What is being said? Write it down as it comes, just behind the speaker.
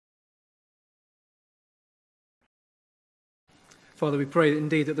Father, we pray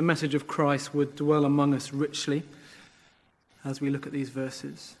indeed that the message of Christ would dwell among us richly as we look at these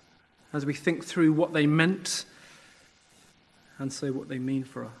verses, as we think through what they meant and so what they mean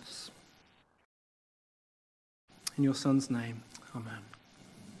for us. In your Son's name, amen.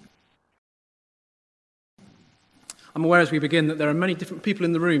 I'm aware as we begin that there are many different people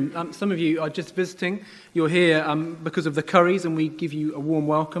in the room. Some of you are just visiting. You're here because of the Curries, and we give you a warm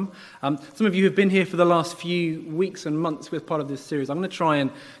welcome. Some of you have been here for the last few weeks and months with part of this series. I'm going to try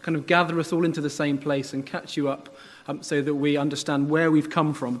and kind of gather us all into the same place and catch you up so that we understand where we've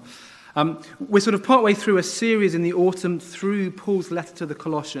come from. We're sort of partway through a series in the autumn through Paul's letter to the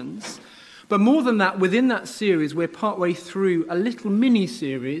Colossians. But more than that, within that series, we're partway through a little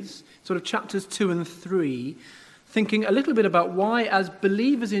mini-series, sort of chapters 2 and 3, thinking a little bit about why, as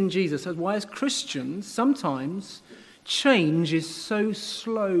believers in Jesus, why as Christians, sometimes change is so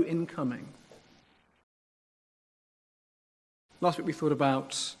slow in coming. Last week we thought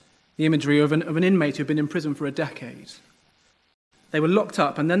about the imagery of an inmate who had been in prison for a decade. They were locked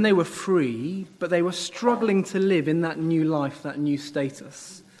up and then they were free, but they were struggling to live in that new life, that new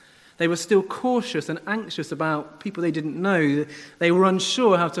status. They were still cautious and anxious about people they didn't know. They were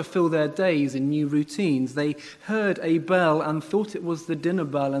unsure how to fill their days in new routines. They heard a bell and thought it was the dinner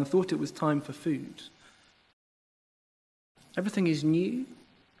bell and thought it was time for food. Everything is new,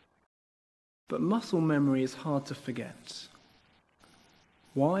 but muscle memory is hard to forget.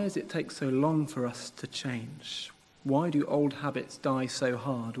 Why does it take so long for us to change? Why do old habits die so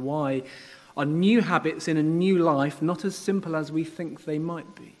hard? Why are new habits in a new life not as simple as we think they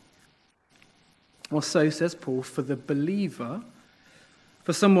might be? Well, so says Paul, for the believer,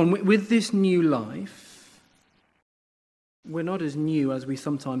 for someone with this new life, we're not as new as we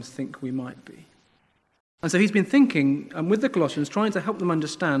sometimes think we might be. And so he's been thinking with the Colossians, trying to help them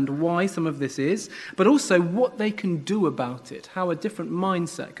understand why some of this is, but also what they can do about it, how a different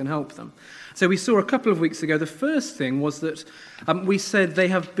mindset can help them. So we saw a couple of weeks ago, the first thing was that we said they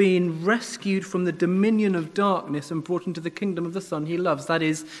have been rescued from the dominion of darkness and brought into the kingdom of the Son he loves. That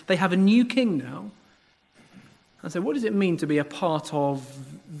is, they have a new king now. And so what does it mean to be a part of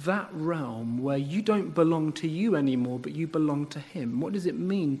that realm where you don't belong to you anymore, but you belong to him? What does it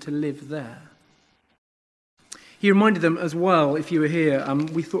mean to live there? He reminded them as well, if you were here,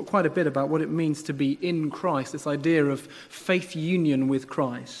 we thought quite a bit about what it means to be in Christ, this idea of faith union with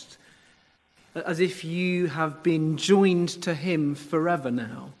Christ, as if you have been joined to him forever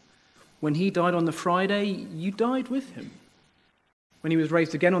now. When he died on the Friday, you died with him. When he was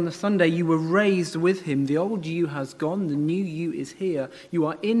raised again on the Sunday, you were raised with him. The old you has gone, the new you is here. You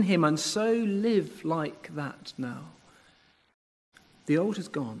are in him, and so live like that now. The old has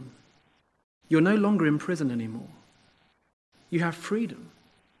gone. You're no longer in prison anymore. You have freedom.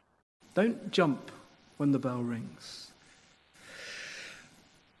 Don't jump when the bell rings.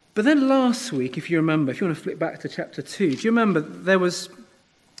 But then last week, if you remember, if you want to flip back to chapter 2, do you remember there was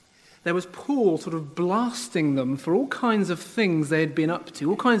Paul sort of blasting them for all kinds of things they had been up to,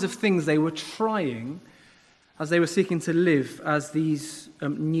 all kinds of things they were trying as they were seeking to live as these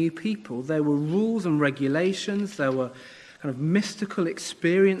new people. There were rules and regulations, there were kind of mystical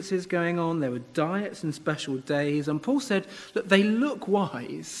experiences going on, there were diets and special days, and Paul said that they look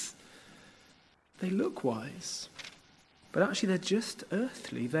wise. They look wise, but actually they're just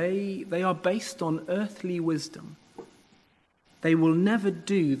earthly. They are based on earthly wisdom. They will never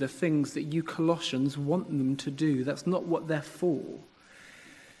do the things that you Colossians want them to do. That's not what they're for.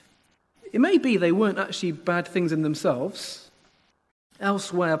 It may be they weren't actually bad things in themselves.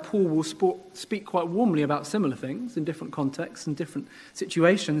 Elsewhere, Paul will speak quite warmly about similar things in different contexts and different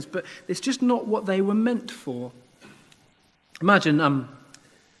situations, but it's just not what they were meant for. Imagine, I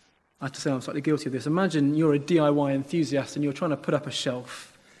have to say I'm slightly guilty of this. Imagine you're a DIY enthusiast and you're trying to put up a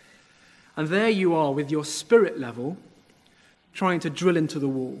shelf. And there you are with your spirit level trying to drill into the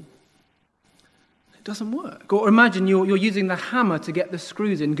wall. It doesn't work. Or imagine you're using the hammer to get the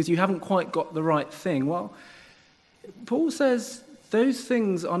screws in because you haven't quite got the right thing. Well, Paul says those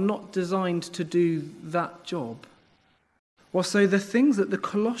things are not designed to do that job. Well, so the things that the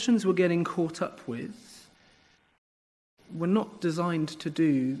Colossians were getting caught up with were not designed to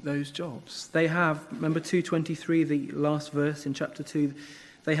do those jobs. They have, remember 2:23, the last verse in chapter 2,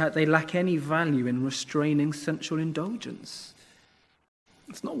 they lack any value in restraining sensual indulgence.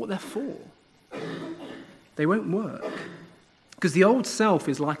 It's not what they're for. They won't work. Because the old self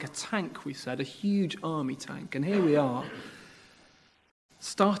is like a tank, we said, a huge army tank. And here we are,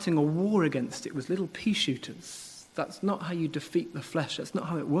 starting a war against it with little pea shooters. That's not how you defeat the flesh. That's not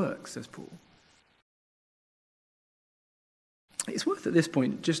how it works, says Paul. It's worth at this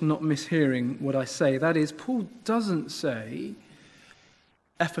point just not mishearing what I say. That is, Paul doesn't say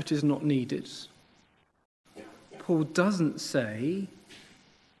effort is not needed. Paul doesn't say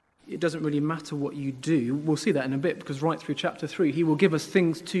it doesn't really matter what you do. We'll see that in a bit, because right through chapter 3, he will give us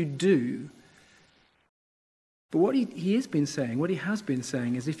things to do. But what he has been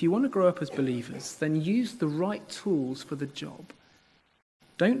saying is, if you want to grow up as believers, then use the right tools for the job.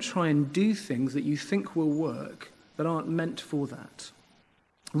 Don't try and do things that you think will work that aren't meant for that.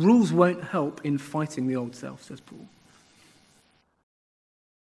 Rules won't help in fighting the old self, says Paul.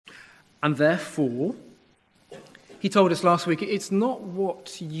 And therefore, he told us last week, it's not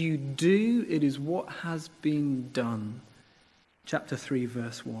what you do, it is what has been done. Chapter 3,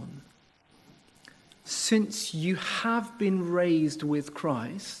 verse 1. Since you have been raised with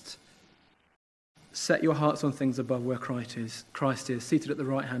Christ, set your hearts on things above where Christ is, seated at the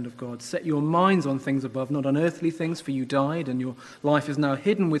right hand of God. Set your minds on things above, not on earthly things, for you died, and your life is now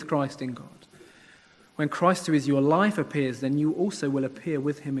hidden with Christ in God. When Christ, who is your life, appears, then you also will appear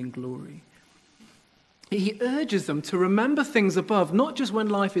with him in glory. He urges them to remember things above, not just when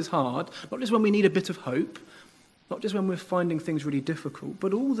life is hard, not just when we need a bit of hope, not just when we're finding things really difficult,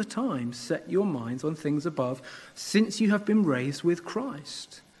 but all the time. Set your minds on things above, since you have been raised with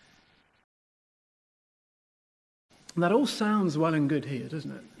Christ. And that all sounds well and good here,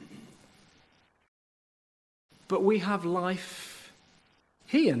 doesn't it? But we have life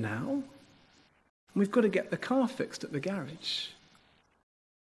here now. We've got to get the car fixed at the garage.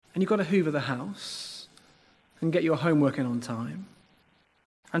 And you've got to hoover the house and get your homework in on time.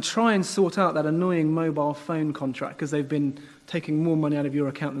 And try and sort out that annoying mobile phone contract because they've been taking more money out of your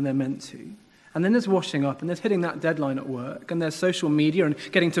account than they're meant to. And then there's washing up, and there's hitting that deadline at work, and there's social media and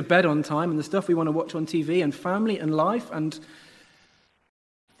getting to bed on time and the stuff we want to watch on TV and family and life. And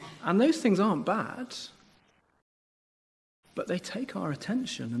those things aren't bad. But they take our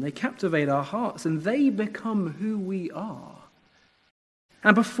attention and they captivate our hearts and they become who we are.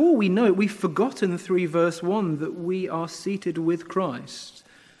 And before we know it, we've forgotten 3 verse 1 that we are seated with Christ.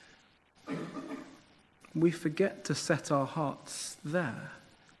 We forget to set our hearts there,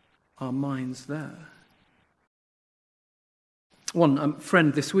 our minds there. One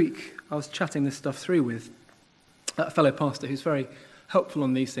friend this week, I was chatting this stuff through with a fellow pastor who's very helpful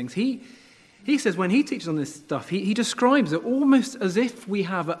on these things. He says when he teaches on this stuff, he describes it almost as if we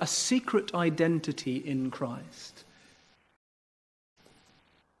have a secret identity in Christ.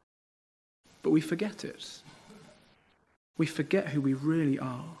 But we forget it. We forget who we really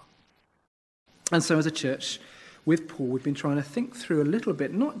are. And so as a church, with Paul, we've been trying to think through a little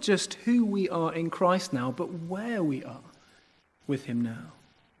bit, not just who we are in Christ now, but where we are with him now.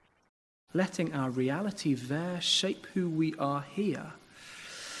 Letting our reality there shape who we are here.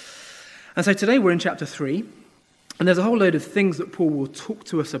 And so today we're in chapter 3, and there's a whole load of things that Paul will talk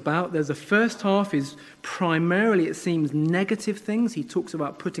to us about. There's the first half is primarily, it seems, negative things. He talks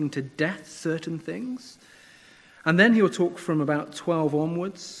about putting to death certain things. And then he'll talk from about 12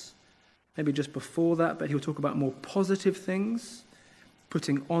 onwards, maybe just before that, but he'll talk about more positive things,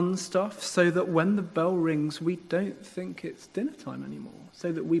 putting on stuff, so that when the bell rings, we don't think it's dinner time anymore,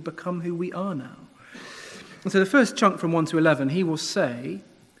 so that we become who we are now. And so the first chunk from 1 to 11, he will say,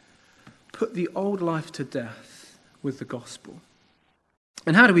 put the old life to death with the gospel.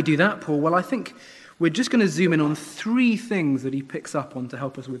 And how do we do that, Paul? Well, I think we're just going to zoom in on 3 things that he picks up on to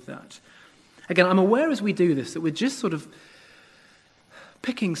help us with that. Again, I'm aware as we do this that we're just sort of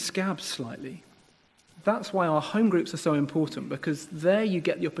picking scabs slightly. That's why our home groups are so important, because there you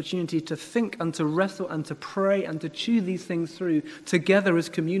get the opportunity to think and to wrestle and to pray and to chew these things through together as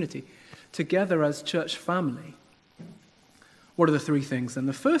community, together as church family. What are the 3 things then?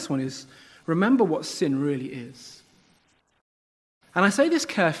 The first one is, remember what sin really is. And I say this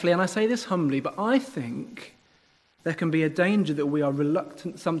carefully and I say this humbly, but I think there can be a danger that we are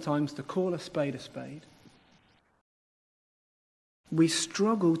reluctant sometimes to call a spade a spade. We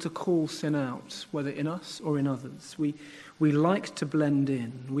struggle to call sin out, whether in us or in others. We like to blend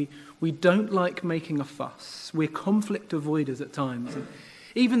in. We don't like making a fuss. We're conflict avoiders at times. And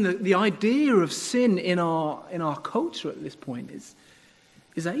even the idea of sin in our culture at this point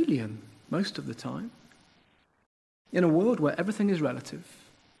is alien most of the time. In a world where everything is relative,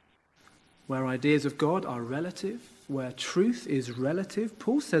 where ideas of God are relative, where truth is relative,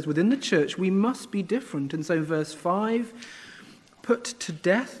 Paul says within the church we must be different. And so verse 5, put to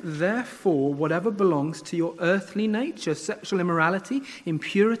death, therefore, whatever belongs to your earthly nature, sexual immorality,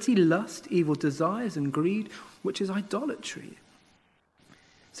 impurity, lust, evil desires, and greed, which is idolatry.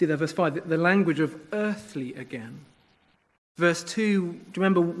 See there, verse 5, the language of earthly again. Verse 2, do you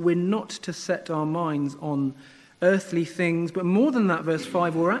remember, we're not to set our minds on earthly things, but more than that, verse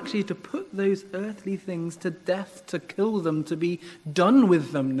 5, we're actually to put those earthly things to death, to kill them, to be done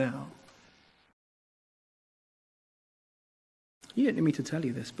with them now. You don't need me to tell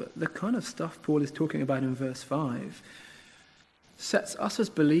you this, but the kind of stuff Paul is talking about in verse 5 sets us as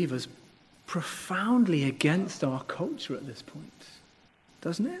believers profoundly against our culture at this point,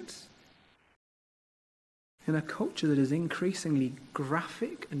 doesn't it? In a culture that is increasingly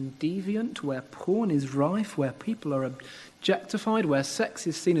graphic and deviant, where porn is rife, where people are objectified, where sex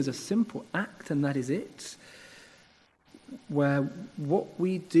is seen as a simple act and that is it, where what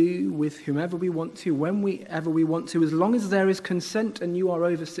we do with whomever we want to, whenever we want to, as long as there is consent and you are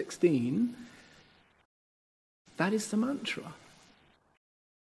over 16, that is the mantra.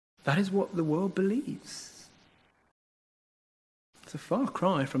 That is what the world believes. It's a far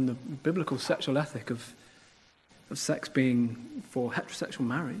cry from the biblical sexual ethic of sex being for heterosexual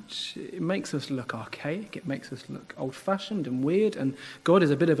marriage. It makes us look archaic, it makes us look old-fashioned and weird, and God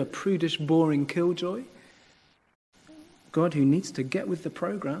is a bit of a prudish, boring killjoy. God who needs to get with the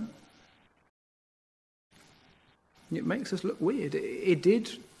program. It makes us look weird. It did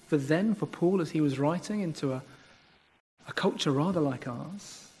for Paul as he was writing into a culture rather like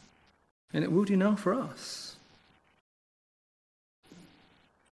ours, and it will do now for us.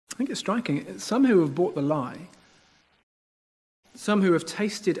 I think it's striking. Some who have bought the lie, some who have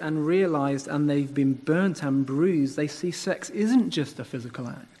tasted and realized and they've been burnt and bruised, they see sex isn't just a physical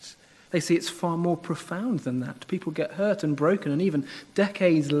act. They see it's far more profound than that. People get hurt and broken, and even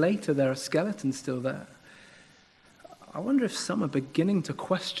decades later there are skeletons still there. I wonder if some are beginning to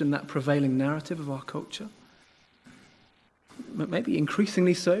question that prevailing narrative of our culture. Maybe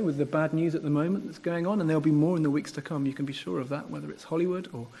increasingly so with the bad news at the moment that's going on, and there'll be more in the weeks to come, you can be sure of that, whether it's Hollywood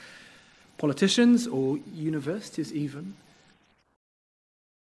or politicians or universities even.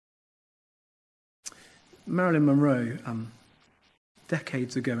 Marilyn Monroe,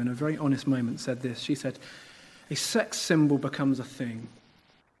 decades ago, in a very honest moment, said this. She said, "A sex symbol becomes a thing.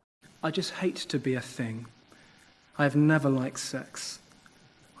 I just hate to be a thing. I have never liked sex.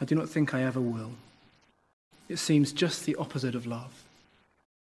 I do not think I ever will. It seems just the opposite of love."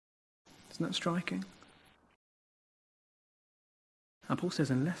 Isn't that striking? And Paul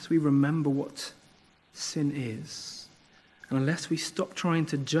says, unless we remember what sin is, and unless we stop trying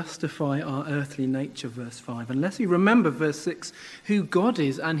to justify our earthly nature, verse 5, unless we remember, verse 6, who God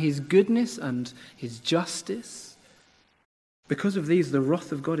is and his goodness and his justice, because of these the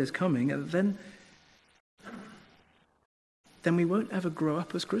wrath of God is coming, and then we won't ever grow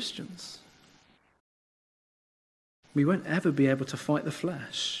up as Christians. We won't ever be able to fight the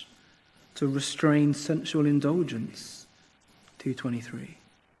flesh, to restrain sensual indulgence, 2:23.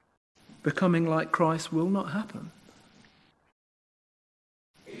 Becoming like Christ will not happen.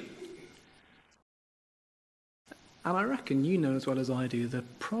 And I reckon you know as well as I do, the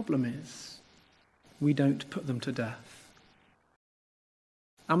problem is we don't put them to death.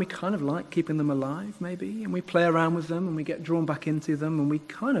 And we kind of like keeping them alive, maybe, and we play around with them and we get drawn back into them, and we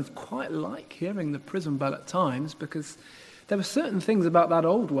kind of quite like hearing the prison bell at times because there were certain things about that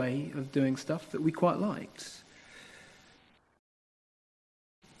old way of doing stuff that we quite liked.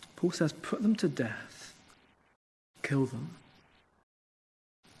 Paul says, put them to death, kill them.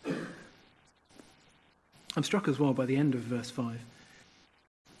 I'm struck as well by the end of verse 5.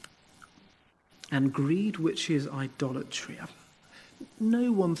 And greed, which is idolatry.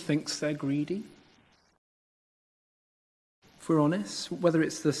 No one thinks they're greedy. If we're honest, whether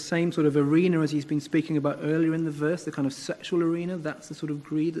it's the same sort of arena as he's been speaking about earlier in the verse, the kind of sexual arena, that's the sort of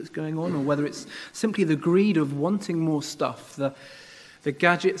greed that's going on, or whether it's simply the greed of wanting more stuff, the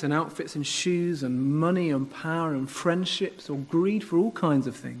gadgets and outfits and shoes and money and power and friendships, or greed for all kinds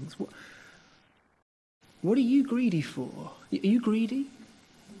of things. What are you greedy for? Are you greedy?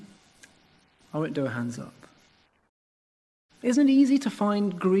 I won't do a hands up. Isn't it easy to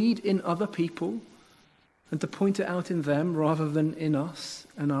find greed in other people and to point it out in them rather than in us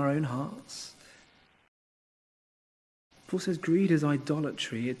and our own hearts? Paul says greed is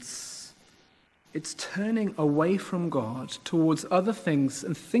idolatry. It's turning away from God towards other things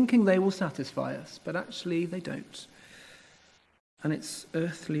and thinking they will satisfy us, but actually they don't. And it's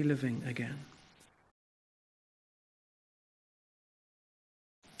earthly living again.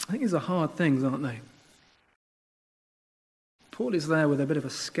 I think these are hard things, aren't they? Paul is there with a bit of a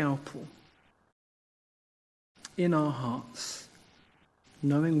scalpel in our hearts,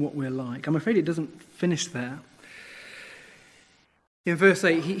 knowing what we're like. I'm afraid it doesn't finish there. In verse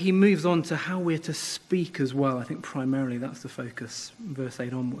 8, he moves on to how we're to speak as well. I think primarily that's the focus, verse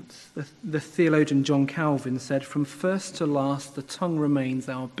 8 onwards. The theologian John Calvin said, "From first to last, the tongue remains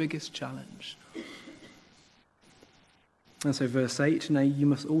our biggest challenge." And so verse 8, "Nay, you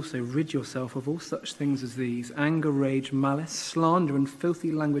must also rid yourself of all such things as these: anger, rage, malice, slander, and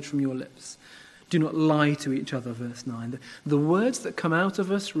filthy language from your lips. Do not lie to each other," verse 9. The words that come out of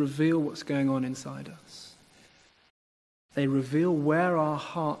us reveal what's going on inside us. They reveal where our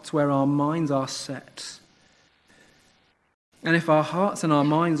hearts, where our minds are set. And if our hearts and our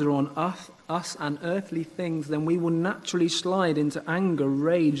minds are on us and earthly things, then we will naturally slide into anger,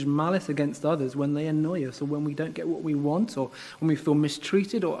 rage, malice against others when they annoy us, or when we don't get what we want, or when we feel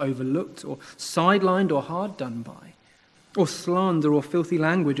mistreated or overlooked or sidelined or hard done by, or slander or filthy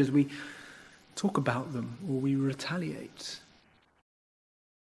language as we talk about them or we retaliate.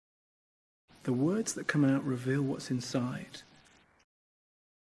 The words that come out reveal what's inside.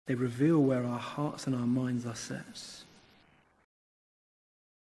 They reveal where our hearts and our minds are set.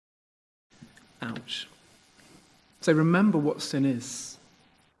 Ouch. So remember what sin is,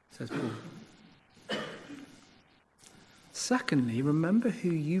 says Paul. Secondly, remember who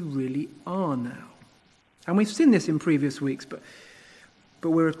you really are now. And we've seen this in previous weeks, but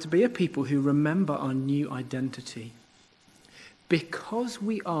we're to be a people who remember our new identity. Because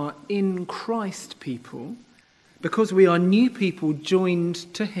we are in Christ people, because we are new people joined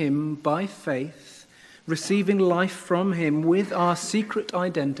to him by faith, receiving life from him with our secret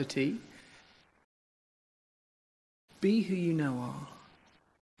identity, be who you now are.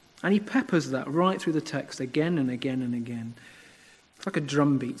 And he peppers that right through the text again and again and again. It's like a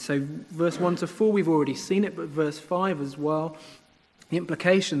drumbeat. So verse 1 to 4, we've already seen it, but verse 5 as well. The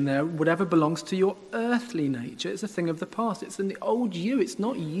implication there, whatever belongs to your earthly nature, it's a thing of the past. It's in the old you. It's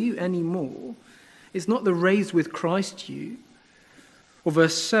not you anymore. It's not the raised with Christ you. Or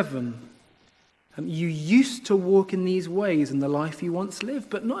verse 7, you used to walk in these ways in the life you once lived,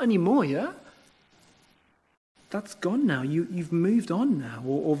 but not anymore, yeah? That's gone now. You've moved on now.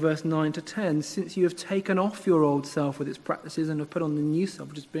 Or verse 9 to 10, since you have taken off your old self with its practices and have put on the new self,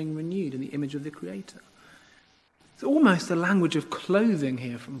 which is being renewed in the image of the Creator. It's almost the language of clothing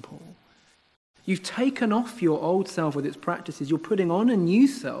here from Paul. You've taken off your old self with its practices. You're putting on a new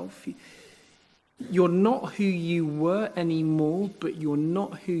self. You're not who you were anymore, but you're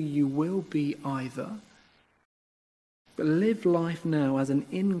not who you will be either. But live life now as an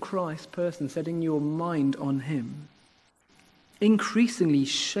in Christ person, setting your mind on him, increasingly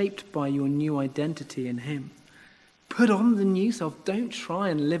shaped by your new identity in him. Put on the new self. Don't try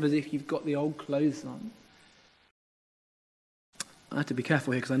and live as if you've got the old clothes on. I have to be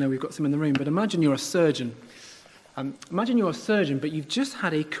careful here because I know we've got some in the room, but imagine you're a surgeon. But you've just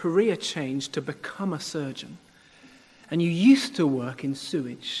had a career change to become a surgeon. And you used to work in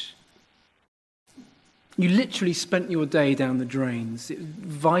sewage. You literally spent your day down the drains. It was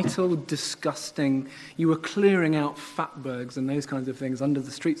vital, disgusting. You were clearing out fatbergs and those kinds of things under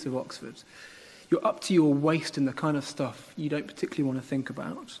the streets of Oxford. You're up to your waist in the kind of stuff you don't particularly want to think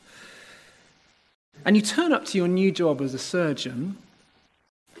about. And you turn up to your new job as a surgeon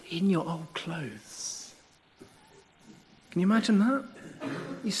in your old clothes. Can you imagine that?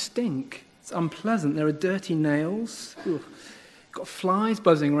 You stink. It's unpleasant. There are dirty nails. You've got flies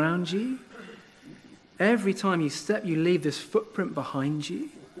buzzing around you. Every time you step, you leave this footprint behind you.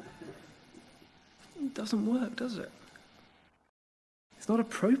 It doesn't work, does it? It's not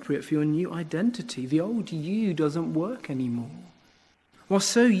appropriate for your new identity. The old you doesn't work anymore. Well,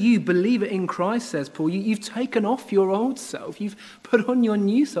 so you, believer in Christ, says Paul, you've taken off your old self. You've put on your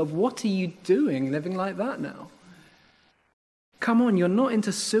new self. What are you doing living like that now? Come on, you're not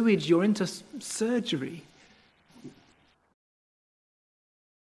into sewage, you're into surgery.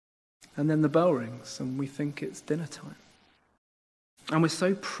 And then the bell rings and we think it's dinner time. And we're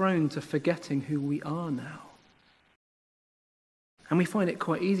so prone to forgetting who we are now. And we find it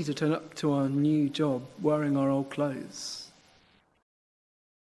quite easy to turn up to our new job wearing our old clothes.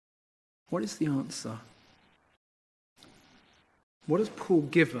 What is the answer? What does Paul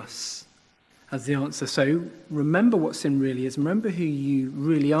give us as the answer? So remember what sin really is. Remember who you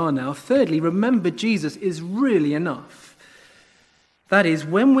really are now. Thirdly, remember Jesus is really enough. That is,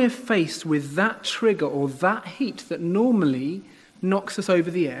 when we're faced with that trigger or that heat that normally knocks us over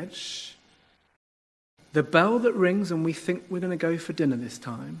the edge, the bell that rings and we think we're going to go for dinner this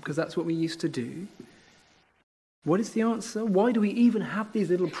time, because that's what we used to do. What is the answer? Why do we even have these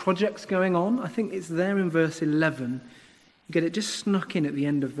little projects going on? I think it's there in verse 11. You get it just snuck in at the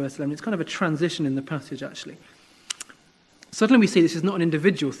end of verse 11. It's kind of a transition in the passage, actually. Suddenly we see this is not an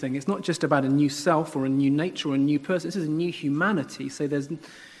individual thing. It's not just about a new self or a new nature or a new person. This is a new humanity. So there's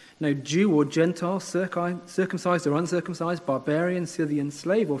no Jew or Gentile, circumcised or uncircumcised, barbarian, Scythian,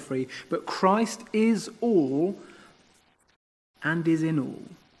 slave or free. But Christ is all and is in all.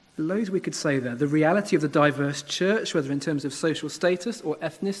 Loads we could say there. The reality of the diverse church, whether in terms of social status or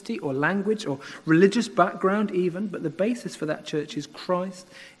ethnicity or language or religious background even, but the basis for that church is Christ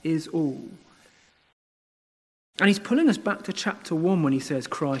is all. And he's pulling us back to chapter 1 when he says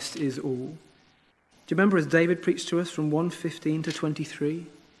Christ is all. Do you remember as David preached to us from 1:15 to 23?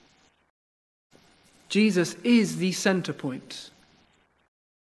 Jesus is the center point.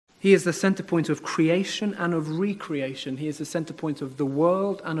 He is the center point of creation and of recreation. He is the center point of the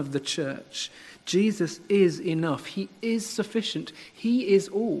world and of the church. Jesus is enough. He is sufficient. He is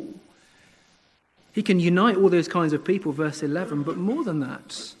all. He can unite all those kinds of people, verse 11, but more than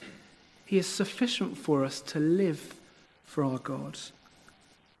that, he is sufficient for us to live for our God.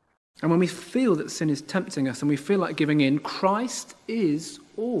 And when we feel that sin is tempting us and we feel like giving in, Christ is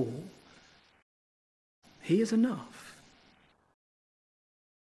all. He is enough.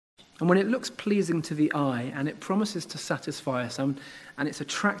 And when it looks pleasing to the eye and it promises to satisfy us and it's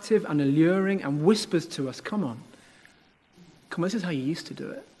attractive and alluring and whispers to us, come on, this is how you used to do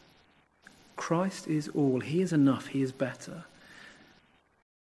it. Christ is all. He is enough. He is better.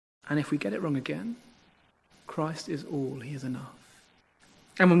 And if we get it wrong again, Christ is all. He is enough.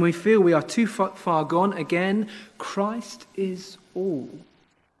 And when we feel we are too far gone again, Christ is all.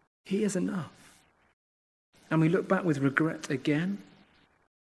 He is enough. And we look back with regret again,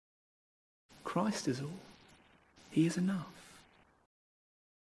 Christ is all. He is enough.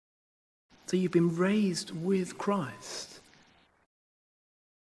 So you've been raised with Christ.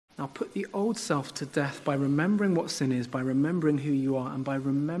 Now put the old self to death by remembering what sin is, by remembering who you are, and by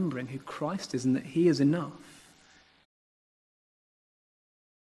remembering who Christ is and that he is enough.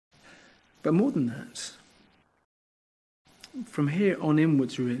 But more than that, from here on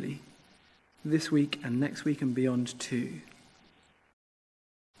inwards really, this week and next week and beyond too,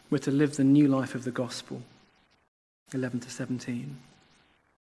 we're to live the new life of the gospel, 11 to 17.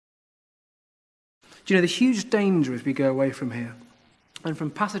 Do you know the huge danger as we go away from here, and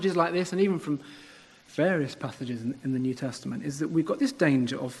from passages like this, and even from various passages in the New Testament, is that we've got this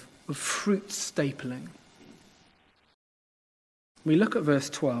danger of fruit stapling. We look at verse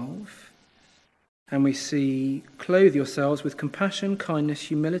 12, and we see, clothe yourselves with compassion, kindness,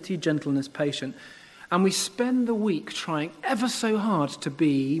 humility, gentleness, patience. And we spend the week trying ever so hard to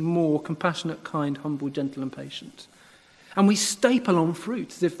be more compassionate, kind, humble, gentle, and patient. And we staple on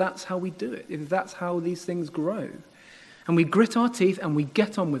fruit as if that's how we do it, if that's how these things grow. And we grit our teeth and we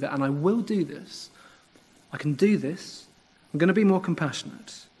get on with it. And I will do this. I can do this. I'm going to be more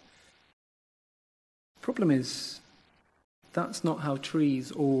compassionate. Problem is, that's not how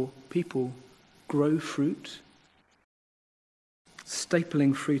trees or people grow fruit.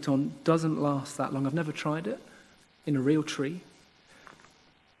 Stapling fruit on doesn't last that long. I've never tried it in a real tree,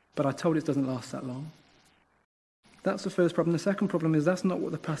 but I told it doesn't last that long. That's the first problem. The second problem is that's not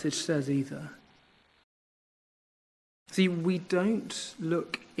what the passage says either. See, we don't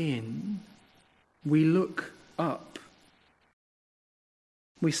look in, we look up.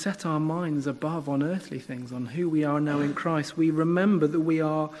 We set our minds above on earthly things, on who we are now in Christ. We remember that we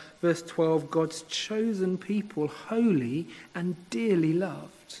are, verse 12, God's chosen people, holy and dearly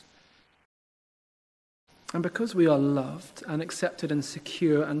loved. And because we are loved and accepted and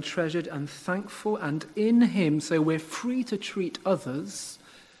secure and treasured and thankful and in him, so we're free to treat others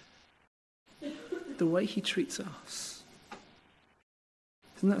the way he treats us.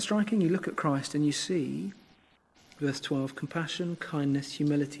 Isn't that striking? You look at Christ and you see, verse 12, compassion, kindness,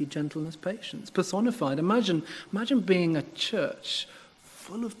 humility, gentleness, patience. Personified. Imagine being a church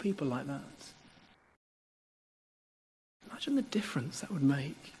full of people like that. Imagine the difference that would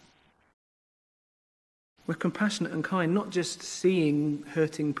make. We're compassionate and kind, not just seeing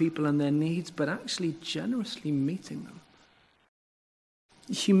hurting people and their needs, but actually generously meeting them.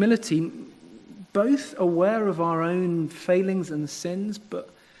 Humility, both aware of our own failings and sins, but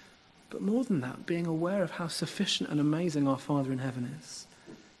more than that, being aware of how sufficient and amazing our Father in heaven is.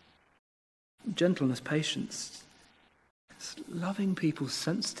 Gentleness, patience, it's loving people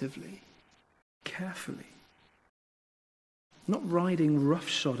sensitively, carefully. Not riding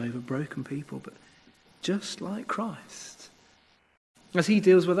roughshod over broken people, but just like Christ. As he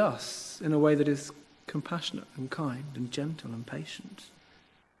deals with us in a way that is compassionate and kind and gentle and patient.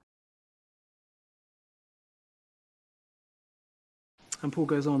 And Paul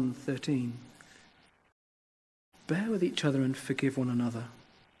goes on, 13. Bear with each other and forgive one another.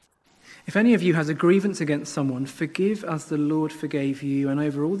 If any of you has a grievance against someone, forgive as the Lord forgave you, and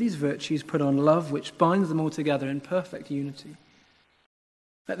over all these virtues put on love, which binds them all together in perfect unity.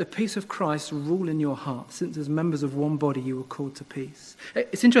 Let the peace of Christ rule in your heart, since as members of one body you were called to peace.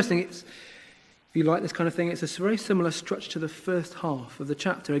 It's interesting, If you like this kind of thing, it's a very similar structure to the first half of the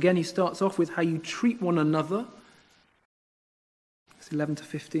chapter. Again, he starts off with how you treat one another. It's 11 to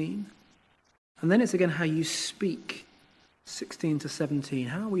 15. And then it's again how you speak, 16 to 17.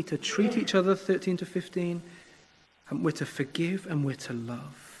 How are we to treat each other, 13 to 15. And we're to forgive and we're to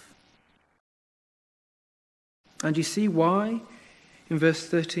love. And you see why in verse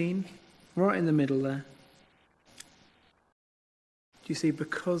 13? Right in the middle there. Do you see?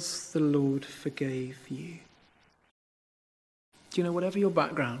 Because the Lord forgave you. Do you know, whatever your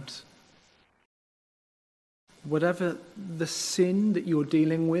background, whatever the sin that you're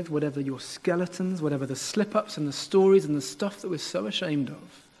dealing with, whatever your skeletons, whatever the slip-ups and the stories and the stuff that we're so ashamed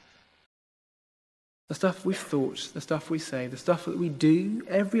of, the stuff we've thought, the stuff we say, the stuff that we do,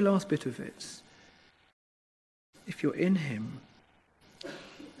 every last bit of it, if you're in him,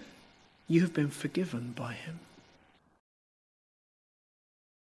 you have been forgiven by him.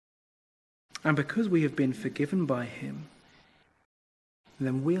 And because we have been forgiven by him,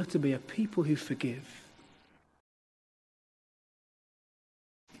 then we are to be a people who forgive.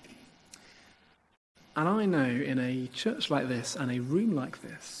 And I know in a church like this and a room like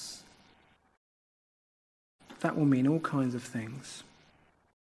this, that will mean all kinds of things.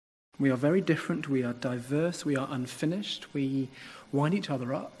 We are very different, we are diverse, we are unfinished, we wind each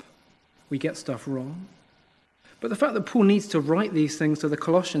other up, we get stuff wrong. But the fact that Paul needs to write these things to the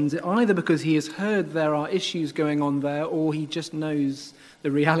Colossians, either because he has heard there are issues going on there, or he just knows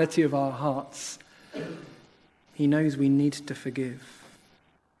the reality of our hearts. He knows we need to forgive.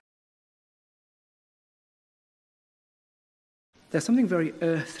 There's something very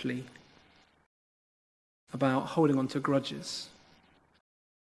earthly about holding on to grudges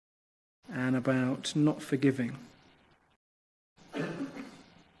and about not forgiving.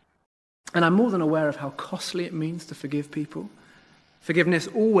 And I'm more than aware of how costly it means to forgive people. Forgiveness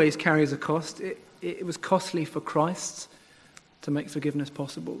always carries a cost. It was costly for Christ to make forgiveness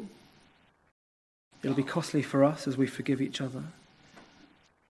possible. It'll be costly for us as we forgive each other.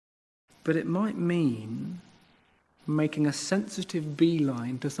 But it might mean making a sensitive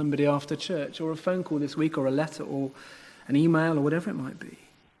beeline to somebody after church, or a phone call this week, or a letter, or an email, or whatever it might be.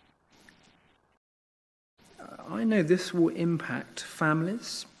 I know this will impact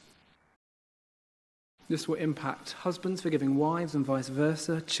families. This will impact husbands forgiving wives and vice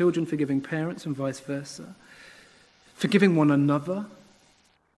versa, children forgiving parents and vice versa, forgiving one another.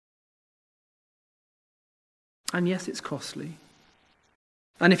 And yes, it's costly.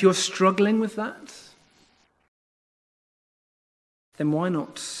 And if you're struggling with that, then why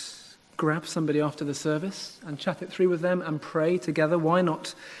not grab somebody after the service and chat it through with them and pray together? Why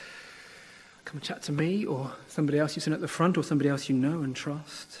not come and chat to me or somebody else you sit at the front, or somebody else you know and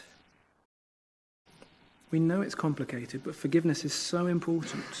trust? We know it's complicated, but forgiveness is so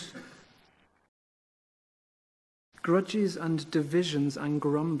important. Grudges and divisions and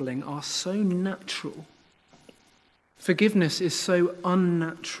grumbling are so natural. Forgiveness is so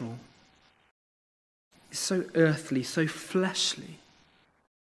unnatural. It's so earthly, so fleshly.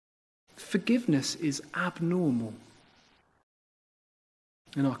 Forgiveness is abnormal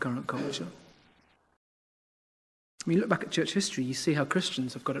in our current culture. When you look back at church history, you see how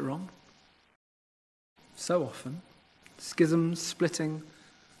Christians have got it wrong. So often. Schisms, splitting,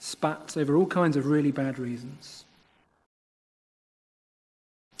 spats over all kinds of really bad reasons.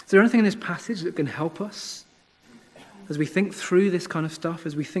 Is there anything in this passage that can help us as we think through this kind of stuff,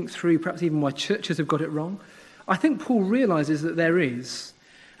 as we think through perhaps even why churches have got it wrong? I think Paul realizes that there is.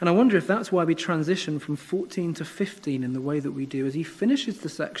 And I wonder if that's why we transition from 14 to 15 in the way that we do. As he finishes the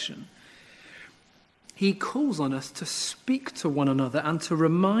section, he calls on us to speak to one another and to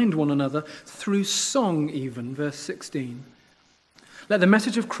remind one another through song even, verse 16. Let the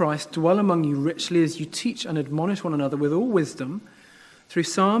message of Christ dwell among you richly as you teach and admonish one another with all wisdom, through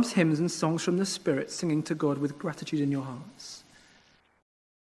psalms, hymns, and songs from the Spirit, singing to God with gratitude in your hearts.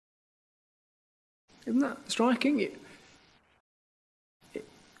 Isn't that striking?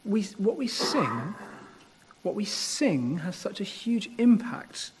 What we sing has such a huge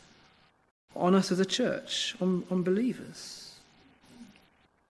impact on us as a church, on believers.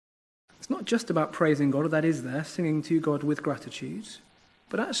 It's not just about praising God, that is there, singing to God with gratitude,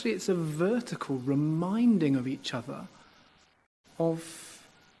 but actually it's a vertical reminding of each other of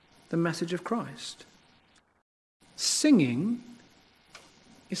the message of Christ. Singing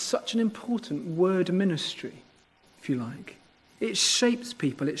is such an important word ministry, if you like. It shapes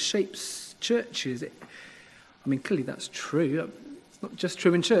people, it shapes churches. Clearly that's true. It's not just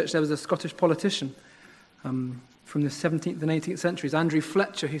true in church. There was a Scottish politician from the 17th and 18th centuries, Andrew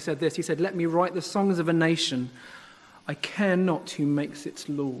Fletcher, who said this. He said, "Let me write the songs of a nation. I care not who makes its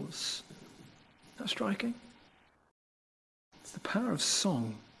laws." That's striking. It's the power of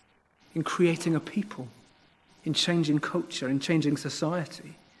song in creating a people, in changing culture, in changing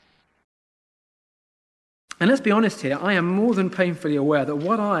society. And let's be honest here, I am more than painfully aware that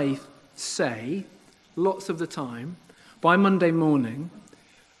what I say, lots of the time, by Monday morning,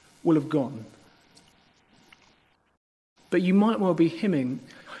 will have gone. But you might well be humming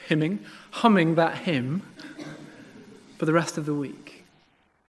that hymn for the rest of the week.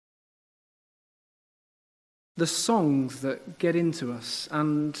 The songs that get into us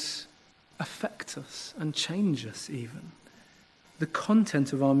and affect us and change us even. The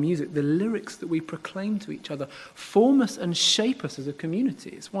content of our music, the lyrics that we proclaim to each other, form us and shape us as a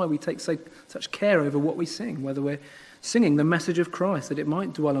community. It's why we take such care over what we sing, whether we're singing the message of Christ, that it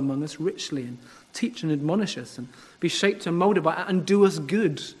might dwell among us richly and teach and admonish us and be shaped and molded by it and do us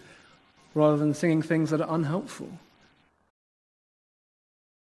good, rather than singing things that are unhelpful.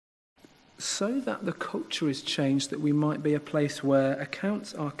 So that the culture is changed, that we might be a place where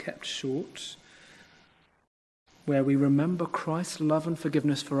accounts are kept short, where we remember Christ's love and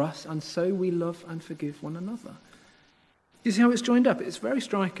forgiveness for us, and so we love and forgive one another. You see how it's joined up? It's very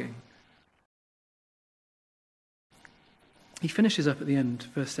striking. He finishes up at the end,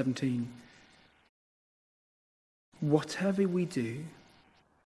 verse 17. Whatever we do,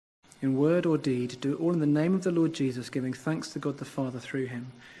 in word or deed, do it all in the name of the Lord Jesus, giving thanks to God the Father through him.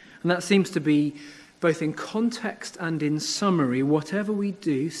 And that seems to be both in context and in summary. Whatever we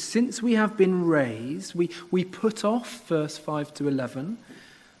do, since we have been raised, we put off, verse 5 to 11,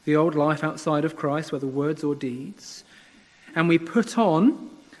 the old life outside of Christ, whether words or deeds. And we put on,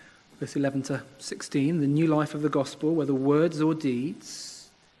 verse 11 to 16, the new life of the gospel, whether words or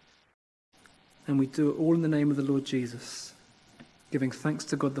deeds. And we do it all in the name of the Lord Jesus, giving thanks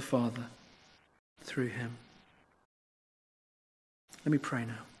to God the Father through him. Let me pray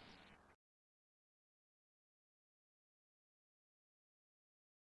now.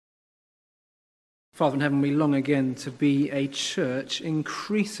 Father in heaven, we long again to be a church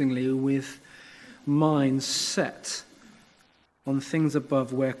increasingly with minds set on things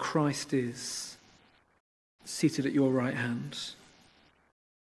above, where Christ is, seated at your right hand.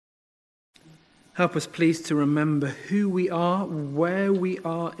 Help us, please, to remember who we are, where we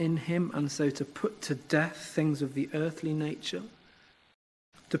are in him, and so to put to death things of the earthly nature,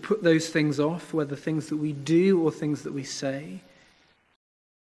 to put those things off, whether things that we do or things that we say.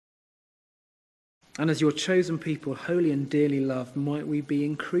 And as your chosen people, holy and dearly loved, might we be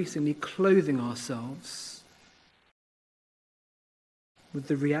increasingly clothing ourselves with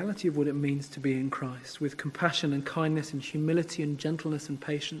the reality of what it means to be in Christ, with compassion and kindness and humility and gentleness and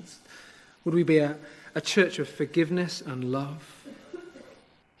patience. Would we be a church of forgiveness and love?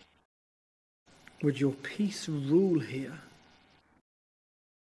 Would your peace rule here?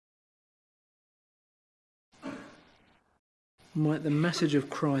 Might the message of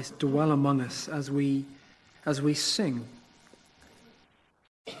Christ dwell among us as we sing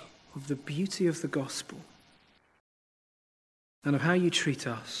of the beauty of the gospel and of how you treat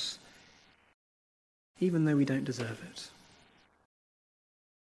us, even though we don't deserve it.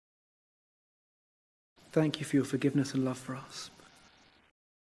 Thank you for your forgiveness and love for us.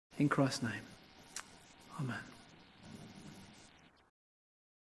 In Christ's name, amen.